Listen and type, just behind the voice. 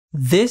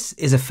This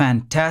is a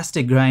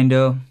fantastic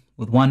grinder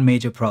with one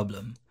major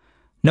problem.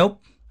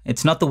 Nope,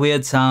 it's not the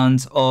weird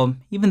sounds or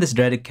even this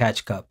dreaded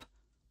catch cup.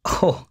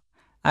 Oh,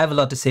 I have a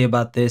lot to say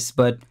about this,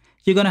 but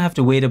you're gonna have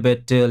to wait a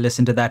bit to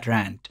listen to that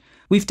rant.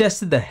 We've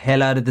tested the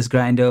hell out of this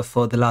grinder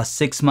for the last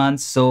 6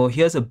 months, so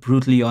here's a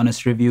brutally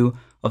honest review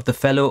of the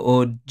fellow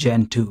Ode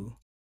Gen 2.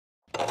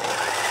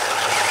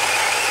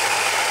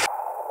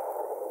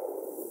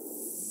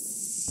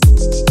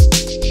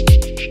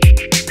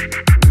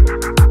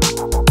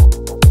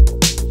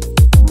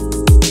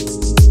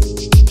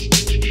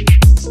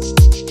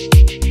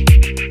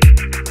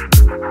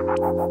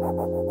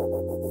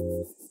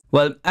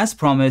 Well, as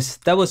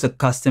promised, that was a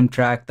custom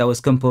track that was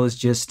composed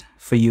just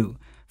for you,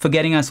 for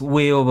getting us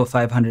way over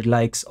 500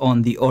 likes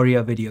on the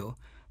Oria video.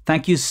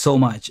 Thank you so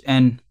much,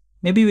 and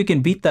maybe we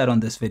can beat that on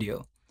this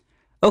video.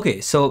 Okay,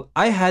 so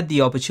I had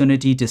the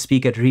opportunity to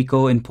speak at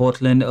RICO in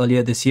Portland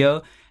earlier this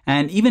year,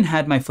 and even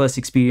had my first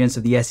experience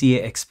of the SEA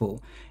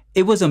Expo.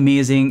 It was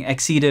amazing,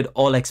 exceeded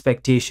all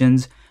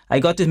expectations. I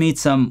got to meet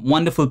some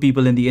wonderful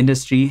people in the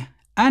industry,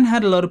 and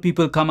had a lot of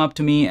people come up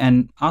to me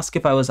and ask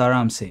if I was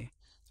ARAMSE.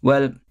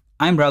 Well,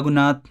 I'm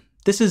Raghunath,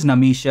 this is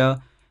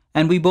Namisha,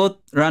 and we both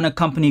run a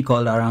company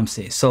called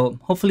ARAMSE, so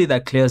hopefully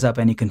that clears up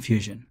any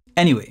confusion.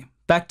 Anyway,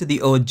 back to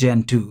the Ode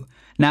Gen 2.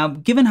 Now,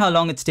 given how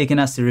long it's taken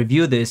us to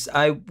review this,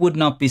 I would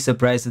not be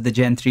surprised if the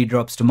Gen 3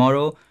 drops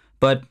tomorrow,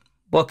 but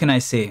what can I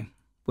say?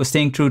 We're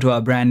staying true to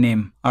our brand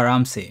name,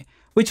 ARAMSE,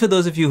 which for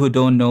those of you who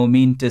don't know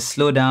mean to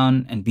slow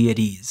down and be at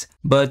ease.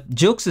 But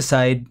jokes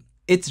aside,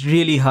 it's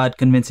really hard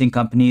convincing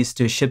companies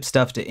to ship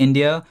stuff to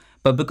India,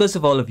 but because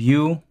of all of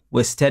you,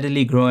 we're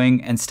steadily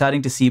growing and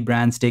starting to see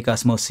brands take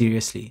us more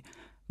seriously.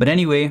 But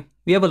anyway,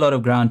 we have a lot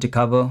of ground to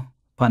cover,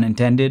 pun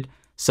intended,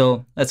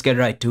 so let's get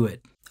right to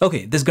it.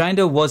 Okay, this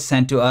grinder was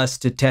sent to us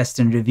to test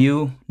and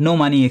review, no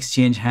money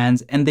exchange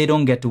hands, and they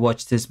don't get to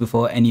watch this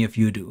before any of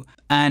you do.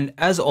 And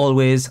as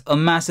always, a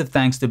massive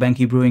thanks to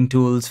Benki Brewing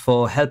Tools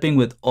for helping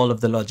with all of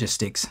the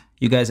logistics.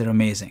 You guys are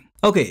amazing.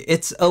 Okay,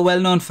 it's a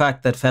well-known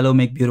fact that Fellow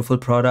make beautiful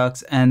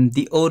products, and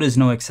the Ode is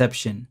no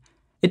exception.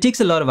 It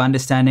takes a lot of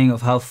understanding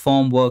of how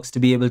form works to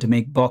be able to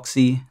make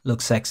boxy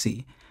look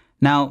sexy.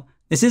 Now,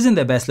 this isn't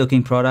their best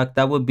looking product,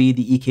 that would be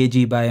the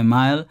EKG by a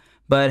mile,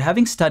 but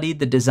having studied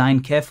the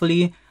design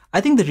carefully, I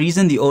think the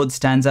reason the Ode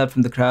stands out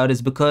from the crowd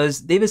is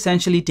because they've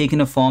essentially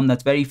taken a form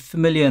that's very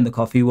familiar in the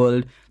coffee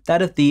world,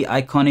 that of the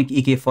iconic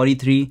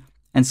EK43,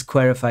 and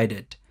squarified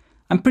it.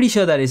 I'm pretty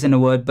sure that isn't a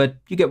word, but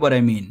you get what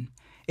I mean.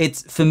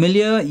 It's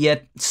familiar,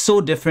 yet so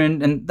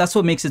different, and that's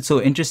what makes it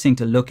so interesting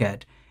to look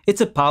at.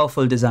 It's a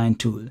powerful design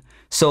tool.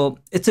 So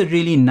it's a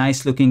really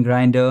nice looking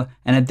grinder,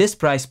 and at this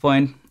price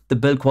point, the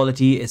build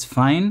quality is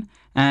fine,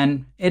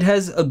 and it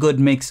has a good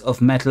mix of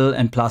metal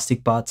and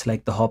plastic parts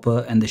like the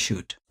hopper and the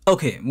chute.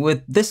 Okay,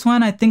 with this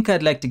one, I think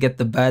I'd like to get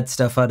the bad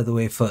stuff out of the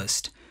way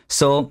first.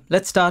 So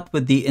let's start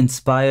with the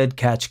inspired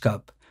catch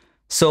cup.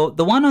 So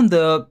the one on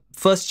the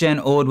first gen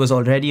Ode was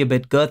already a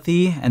bit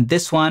girthy, and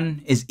this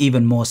one is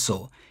even more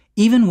so.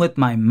 Even with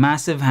my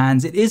massive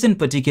hands, it isn't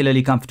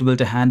particularly comfortable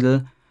to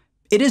handle.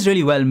 It is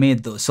really well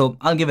made though, so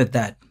I'll give it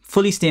that.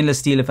 Fully stainless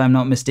steel if I'm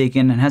not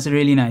mistaken, and has a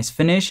really nice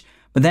finish,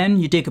 but then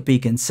you take a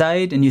peek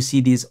inside and you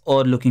see these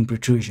odd looking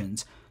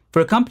protrusions.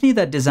 For a company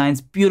that designs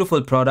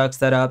beautiful products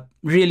that are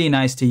really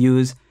nice to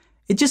use,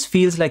 it just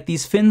feels like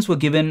these fins were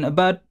given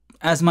about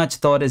as much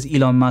thought as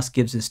Elon Musk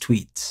gives his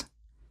tweets.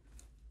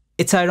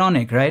 It's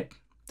ironic, right?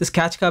 This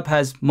catch cup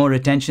has more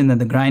retention than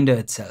the grinder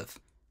itself.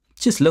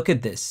 Just look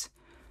at this.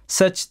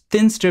 Such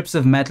thin strips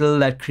of metal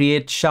that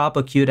create sharp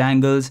acute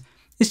angles.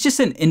 It's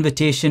just an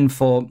invitation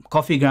for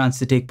coffee grounds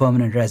to take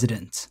permanent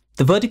residence.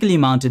 The vertically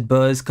mounted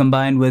burrs,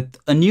 combined with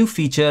a new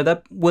feature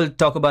that we'll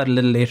talk about a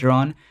little later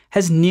on,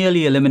 has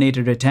nearly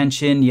eliminated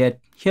retention, yet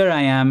here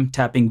I am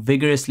tapping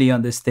vigorously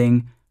on this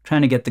thing,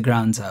 trying to get the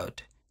grounds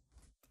out.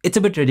 It's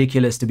a bit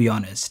ridiculous, to be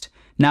honest.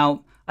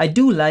 Now, I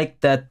do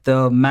like that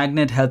the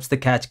magnet helps the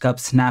catch cup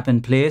snap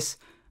in place,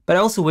 but I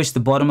also wish the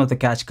bottom of the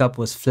catch cup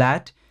was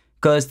flat,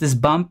 because this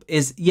bump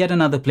is yet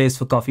another place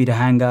for coffee to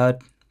hang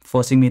out,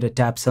 forcing me to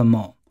tap some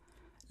more.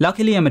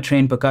 Luckily, I'm a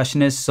trained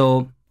percussionist,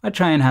 so I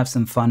try and have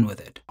some fun with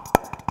it.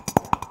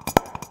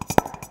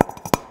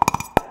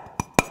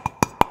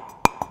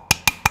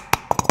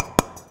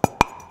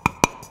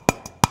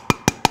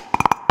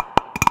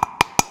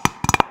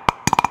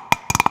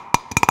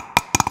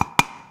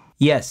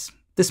 Yes,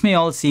 this may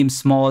all seem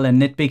small and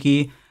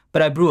nitpicky,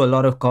 but I brew a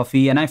lot of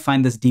coffee and I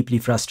find this deeply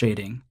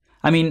frustrating.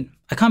 I mean,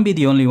 I can't be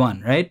the only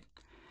one, right?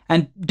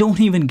 And don't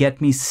even get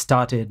me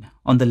started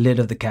on the lid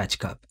of the catch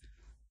cup.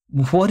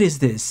 What is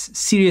this?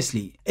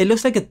 Seriously, it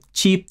looks like a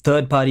cheap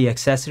third-party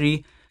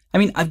accessory. I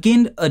mean, I've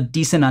gained a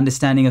decent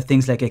understanding of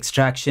things like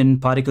extraction,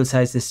 particle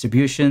size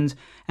distributions,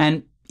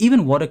 and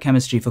even water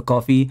chemistry for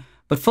coffee,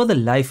 but for the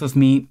life of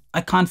me,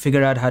 I can't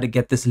figure out how to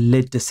get this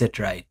lid to sit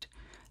right.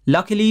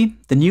 Luckily,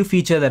 the new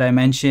feature that I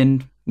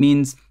mentioned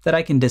means that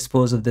I can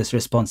dispose of this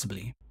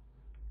responsibly.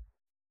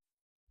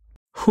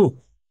 Whew.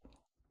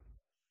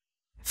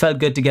 Felt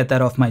good to get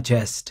that off my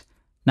chest.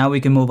 Now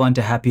we can move on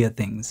to happier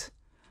things.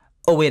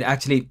 Oh wait,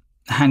 actually,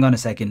 hang on a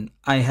second.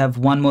 I have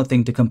one more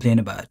thing to complain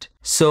about.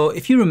 So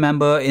if you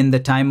remember in the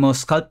Time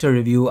Sculptor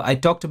review, I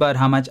talked about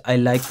how much I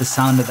like the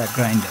sound of that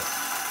grinder.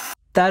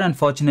 That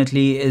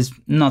unfortunately is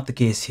not the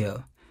case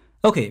here.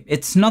 Okay,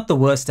 it's not the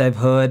worst I've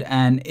heard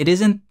and it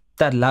isn't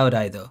that loud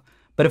either.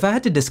 But if I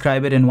had to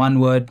describe it in one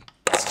word,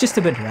 it's just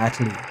a bit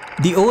rattly.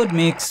 The Ode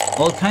makes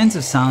all kinds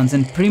of sounds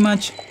and pretty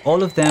much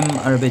all of them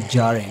are a bit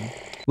jarring,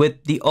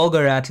 with the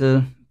auger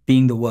rattle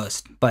being the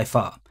worst by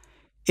far.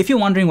 If you're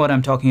wondering what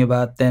I'm talking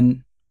about,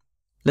 then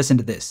listen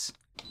to this.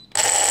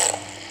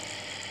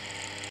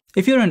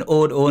 If you're an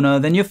Ode owner,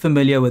 then you're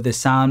familiar with this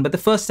sound, but the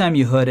first time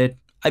you heard it,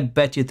 I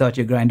bet you thought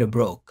your grinder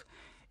broke.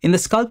 In the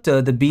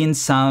Sculptor, the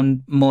beans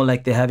sound more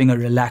like they're having a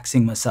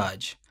relaxing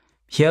massage.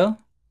 Here,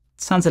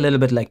 it sounds a little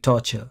bit like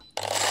torture.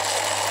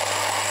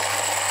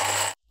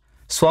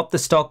 Swap the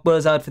stock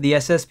burrs out for the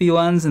SSP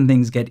ones and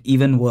things get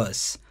even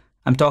worse.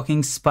 I'm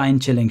talking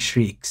spine-chilling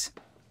shrieks.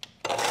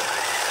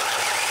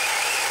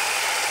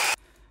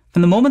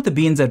 From the moment the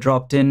beans are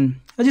dropped in,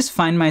 I just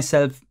find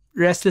myself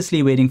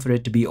restlessly waiting for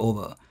it to be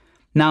over.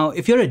 Now,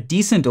 if you're a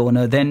decent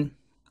owner, then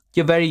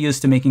you're very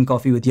used to making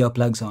coffee with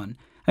earplugs on.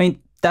 I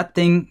mean, that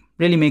thing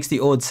really makes the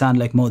Ode sound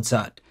like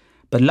Mozart.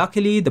 But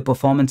luckily, the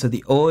performance of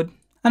the Ode,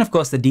 and of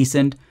course the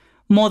decent,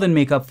 more than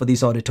make up for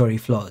these auditory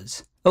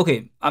flaws.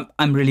 Okay,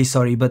 I'm really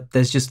sorry, but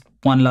there's just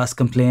one last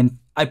complaint.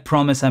 I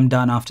promise I'm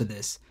done after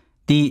this.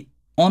 The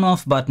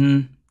on-off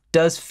button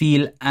does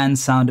feel and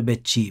sound a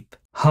bit cheap.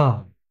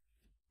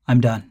 I'm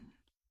done.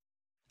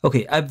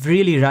 Okay, I've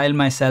really riled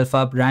myself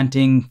up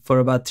ranting for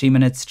about 3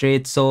 minutes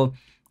straight, so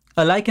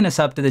a like and a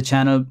sub to the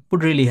channel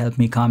would really help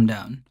me calm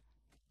down.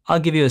 I'll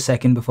give you a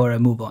second before I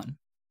move on.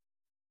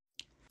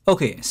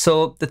 Okay,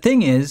 so the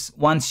thing is,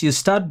 once you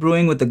start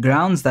brewing with the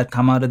grounds that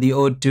come out of the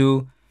Ode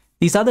 2,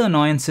 these other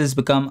annoyances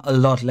become a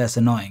lot less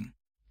annoying,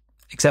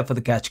 except for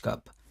the catch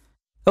cup.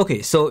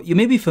 Okay, so you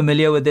may be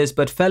familiar with this,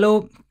 but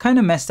Fellow kind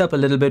of messed up a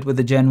little bit with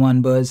the Gen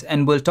 1 burrs,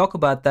 and we'll talk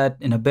about that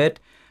in a bit.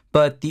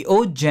 But the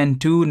Ode Gen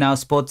 2 now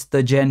sports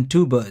the Gen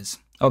 2 burrs,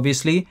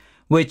 obviously,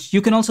 which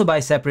you can also buy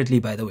separately,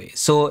 by the way.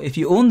 So if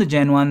you own the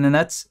Gen 1, then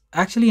that's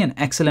actually an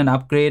excellent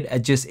upgrade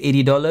at just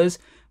 $80.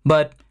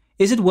 But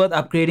is it worth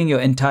upgrading your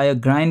entire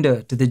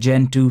grinder to the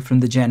Gen 2 from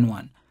the Gen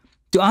 1?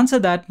 To answer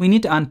that, we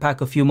need to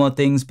unpack a few more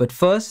things, but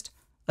first,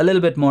 a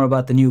little bit more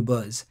about the new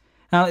burrs.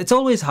 Now, it's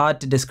always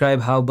hard to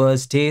describe how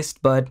burrs taste,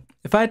 but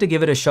if I had to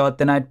give it a shot,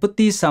 then I'd put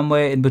these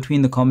somewhere in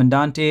between the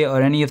Comandante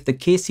or any of the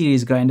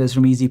K-series grinders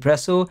from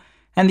Easypresso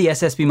and the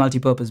SSP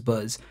multipurpose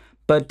burrs,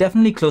 but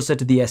definitely closer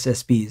to the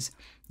SSPs.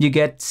 You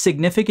get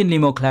significantly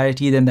more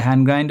clarity than the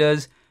hand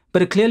grinders,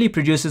 but it clearly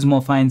produces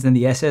more fines than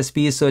the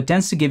SSPs, so it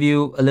tends to give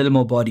you a little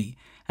more body,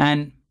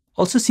 and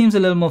also seems a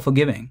little more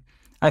forgiving.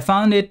 I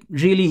found it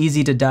really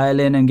easy to dial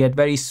in and get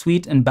very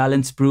sweet and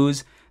balanced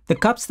brews. The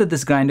cups that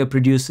this grinder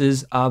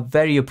produces are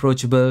very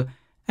approachable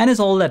and is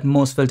all that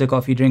most filter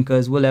coffee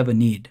drinkers will ever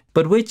need.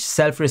 But which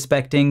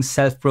self-respecting,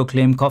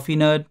 self-proclaimed coffee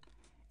nerd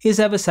is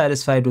ever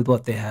satisfied with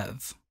what they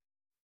have?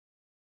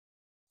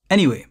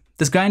 Anyway,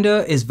 this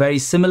grinder is very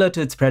similar to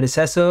its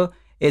predecessor.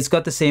 It's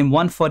got the same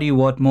 140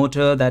 watt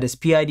motor that is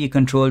PID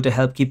controlled to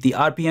help keep the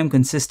RPM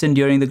consistent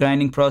during the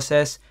grinding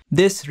process.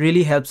 This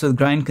really helps with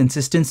grind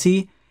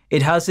consistency.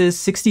 It houses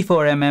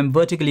 64mm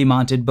vertically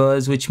mounted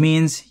burrs, which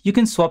means you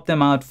can swap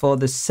them out for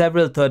the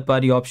several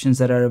third-party options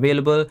that are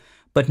available,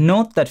 but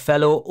note that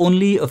Fellow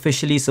only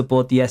officially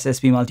support the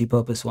SSP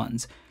multipurpose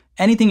ones.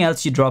 Anything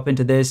else you drop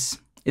into this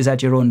is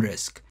at your own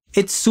risk.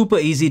 It's super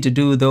easy to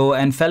do though,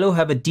 and Fellow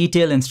have a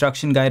detailed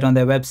instruction guide on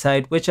their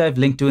website, which I've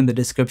linked to in the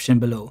description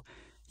below.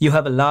 You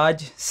have a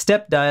large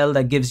step dial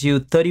that gives you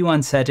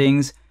 31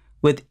 settings,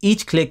 with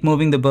each click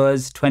moving the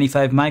burrs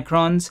 25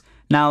 microns.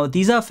 Now,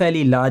 these are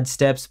fairly large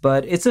steps,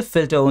 but it's a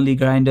filter-only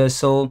grinder,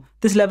 so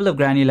this level of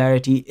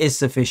granularity is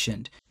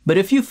sufficient. But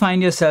if you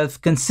find yourself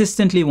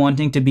consistently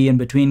wanting to be in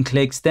between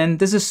clicks, then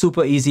there's a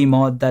super easy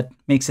mod that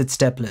makes it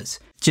stepless.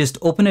 Just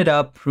open it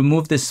up,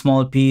 remove this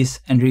small piece,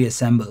 and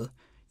reassemble.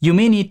 You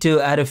may need to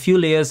add a few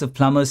layers of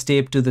plumber's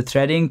tape to the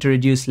threading to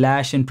reduce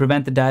lash and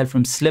prevent the dial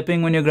from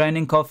slipping when you're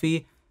grinding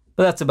coffee,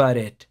 but that's about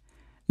it.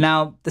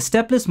 Now, the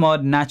stepless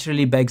mod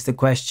naturally begs the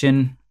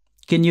question,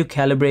 can you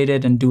calibrate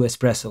it and do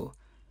espresso?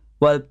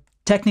 Well,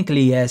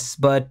 technically yes,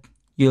 but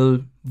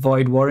you'll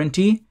void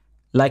warranty,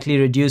 likely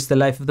reduce the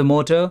life of the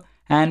motor,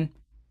 and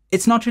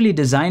it's not really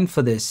designed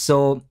for this,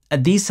 so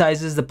at these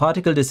sizes the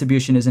particle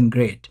distribution isn't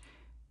great.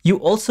 You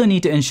also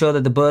need to ensure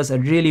that the burrs are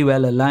really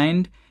well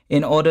aligned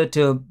in order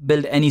to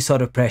build any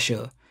sort of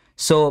pressure.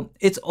 So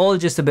it's all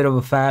just a bit of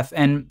a faff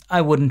and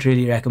I wouldn't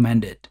really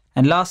recommend it.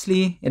 And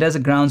lastly, it has a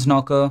grounds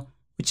knocker,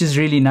 which is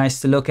really nice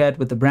to look at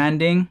with the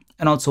branding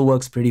and also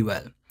works pretty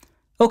well.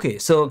 Okay,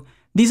 so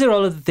these are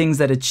all of the things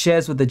that it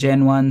shares with the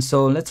Gen 1,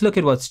 so let's look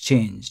at what's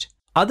changed.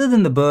 Other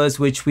than the burrs,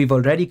 which we've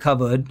already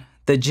covered,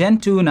 the Gen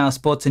 2 now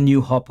sports a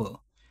new hopper.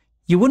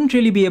 You wouldn't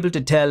really be able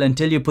to tell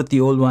until you put the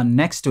old one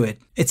next to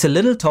it. It's a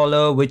little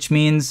taller, which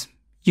means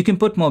you can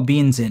put more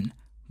beans in.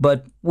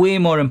 But way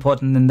more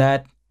important than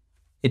that,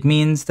 it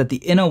means that the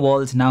inner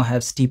walls now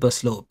have steeper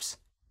slopes.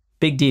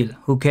 Big deal,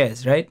 who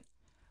cares, right?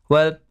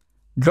 Well,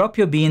 Drop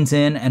your beans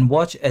in and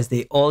watch as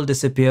they all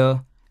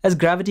disappear, as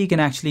gravity can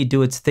actually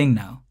do its thing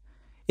now.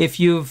 If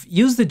you've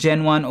used the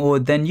Gen 1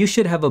 ode, then you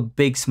should have a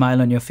big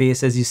smile on your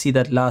face as you see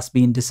that last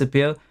bean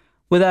disappear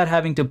without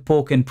having to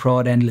poke and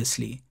prod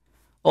endlessly.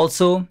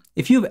 Also,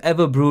 if you've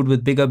ever brewed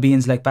with bigger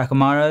beans like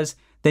Pacamara's,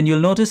 then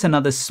you'll notice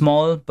another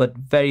small but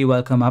very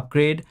welcome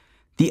upgrade.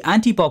 The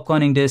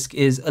anti-popcorning disc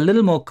is a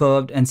little more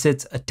curved and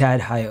sits a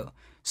tad higher,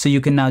 so you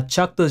can now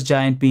chuck those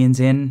giant beans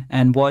in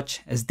and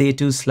watch as they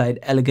too slide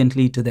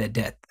elegantly to their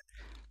death.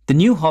 The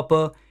new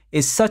hopper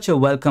is such a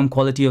welcome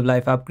quality of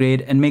life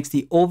upgrade and makes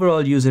the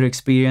overall user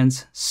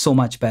experience so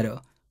much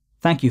better.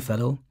 Thank you,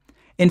 fellow.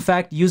 In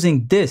fact,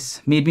 using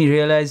this made me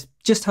realize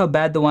just how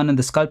bad the one in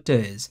the Sculptor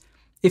is.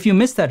 If you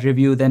missed that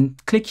review, then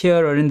click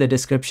here or in the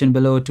description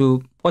below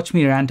to watch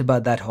me rant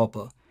about that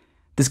hopper.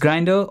 This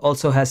grinder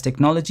also has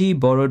technology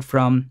borrowed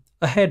from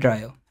a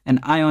hairdryer, an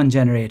ion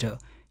generator.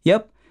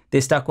 Yep, they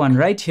stuck one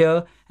right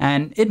here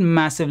and it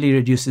massively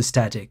reduces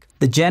static.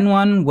 The Gen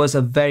 1 was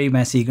a very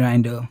messy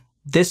grinder.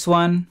 This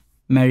one,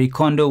 Marie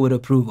Kondo would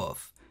approve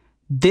of.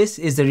 This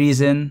is the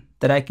reason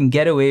that I can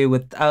get away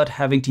without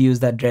having to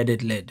use that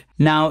dreaded lid.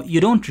 Now, you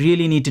don't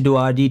really need to do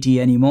RDT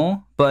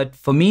anymore, but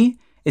for me,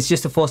 it's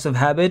just a force of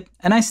habit,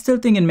 and I still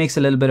think it makes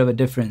a little bit of a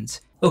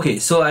difference. Okay,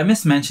 so I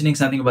missed mentioning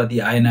something about the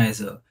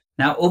ionizer.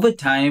 Now, over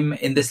time,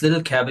 in this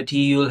little cavity,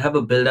 you'll have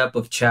a buildup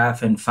of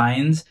chaff and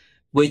fines,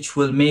 which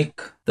will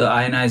make the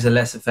ionizer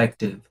less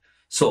effective.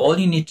 So all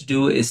you need to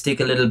do is take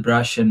a little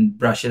brush and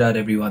brush it out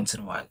every once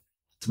in a while.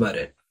 That's about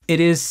it. It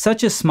is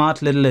such a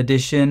smart little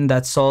addition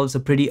that solves a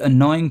pretty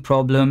annoying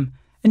problem,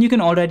 and you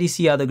can already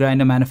see other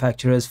grinder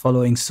manufacturers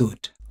following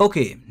suit.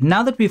 Okay,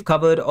 now that we've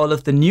covered all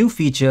of the new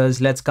features,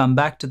 let's come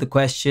back to the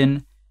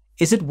question,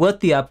 is it worth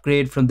the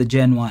upgrade from the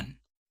Gen 1?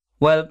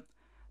 Well,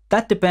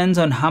 that depends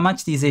on how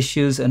much these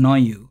issues annoy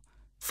you.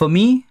 For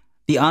me,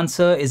 the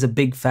answer is a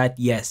big fat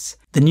yes.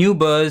 The new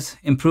burrs,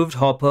 improved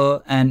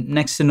hopper, and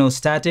next to no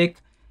static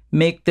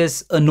make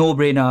this a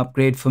no-brainer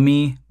upgrade for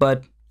me,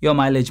 but your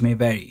mileage may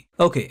vary.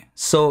 Okay,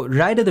 so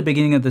right at the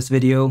beginning of this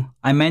video,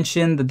 I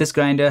mentioned that this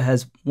grinder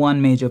has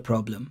one major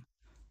problem.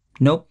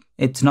 Nope,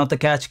 it's not the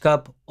catch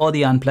cup or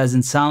the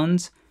unpleasant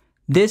sounds.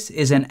 This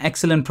is an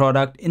excellent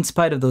product in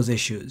spite of those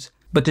issues.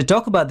 But to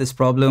talk about this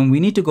problem, we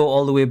need to go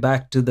all the way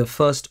back to the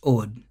first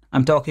ode.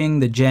 I'm talking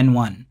the Gen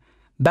 1.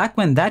 Back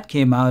when that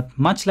came out,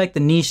 much like the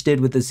niche did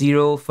with the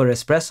Zero for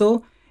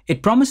espresso,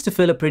 it promised to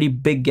fill a pretty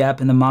big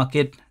gap in the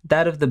market,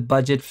 that of the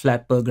budget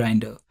flat burr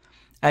grinder.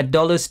 At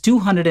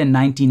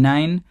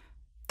 $299,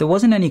 there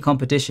wasn't any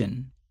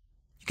competition.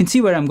 You can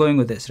see where I'm going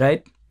with this,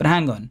 right? But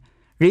hang on.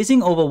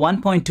 Raising over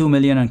 1.2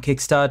 million on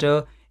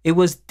Kickstarter, it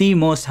was the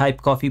most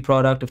hyped coffee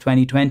product of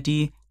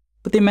 2020,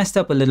 but they messed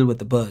up a little with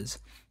the burrs.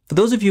 For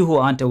those of you who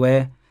aren't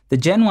aware, the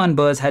Gen 1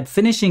 burrs had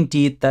finishing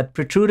teeth that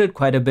protruded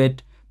quite a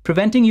bit,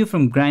 preventing you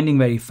from grinding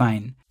very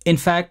fine. In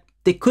fact,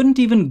 they couldn't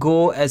even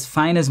go as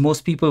fine as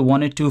most people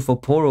wanted to for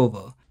pour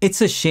over.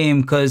 It's a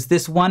shame because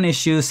this one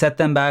issue set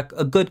them back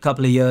a good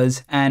couple of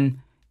years, and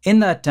in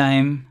that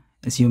time,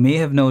 as you may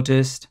have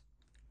noticed,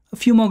 a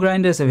few more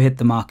grinders have hit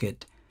the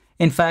market.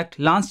 In fact,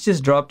 Lance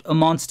just dropped a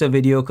monster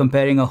video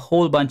comparing a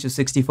whole bunch of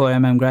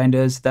 64mm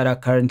grinders that are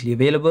currently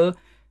available.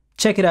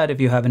 Check it out if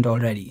you haven't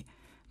already.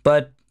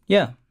 But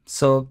yeah,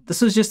 so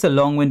this was just a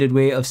long-winded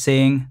way of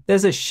saying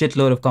there's a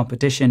shitload of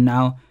competition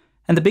now,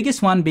 and the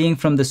biggest one being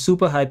from the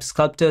super hyped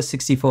Sculptor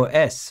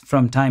 64S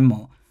from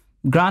Timemo.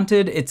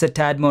 Granted, it's a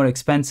tad more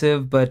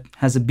expensive, but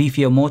has a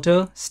beefier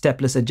motor,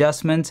 stepless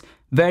adjustments,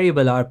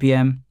 variable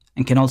RPM,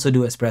 and can also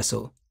do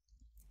espresso.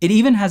 It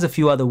even has a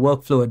few other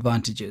workflow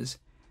advantages.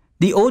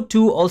 The Ode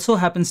 2 also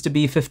happens to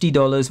be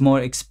 $50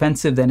 more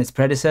expensive than its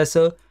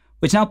predecessor,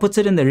 which now puts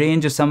it in the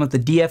range of some of the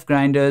DF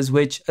grinders,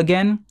 which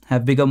again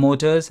have bigger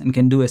motors and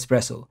can do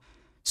espresso.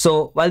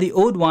 So while the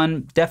Ode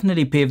 1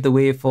 definitely paved the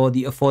way for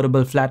the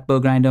affordable flat burr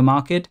grinder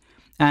market,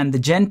 and the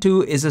Gen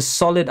 2 is a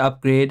solid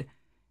upgrade,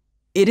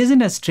 it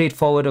isn't as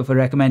straightforward of a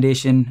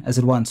recommendation as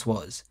it once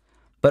was.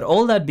 But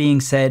all that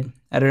being said,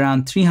 at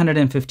around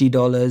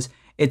 $350,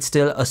 it's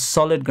still a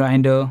solid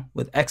grinder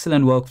with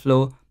excellent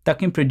workflow that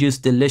can produce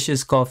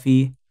delicious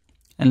coffee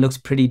and looks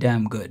pretty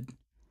damn good.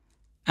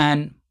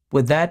 And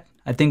with that,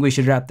 I think we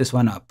should wrap this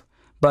one up.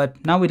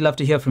 But now we'd love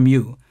to hear from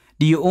you.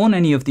 Do you own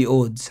any of the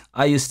Odes?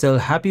 Are you still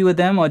happy with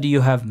them, or do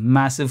you have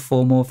massive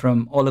FOMO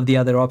from all of the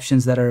other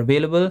options that are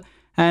available?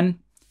 And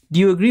do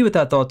you agree with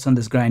our thoughts on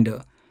this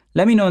grinder?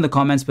 Let me know in the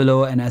comments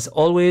below, and as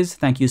always,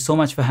 thank you so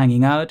much for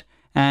hanging out,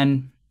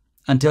 and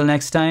until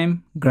next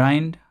time,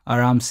 grind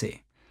ARAMSE.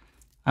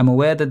 I'm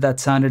aware that that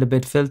sounded a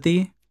bit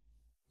filthy.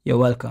 You're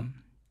welcome.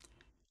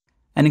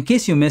 And in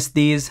case you missed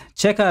these,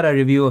 check out our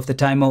review of the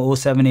Timemo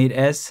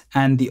 078S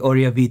and the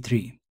Oria V3.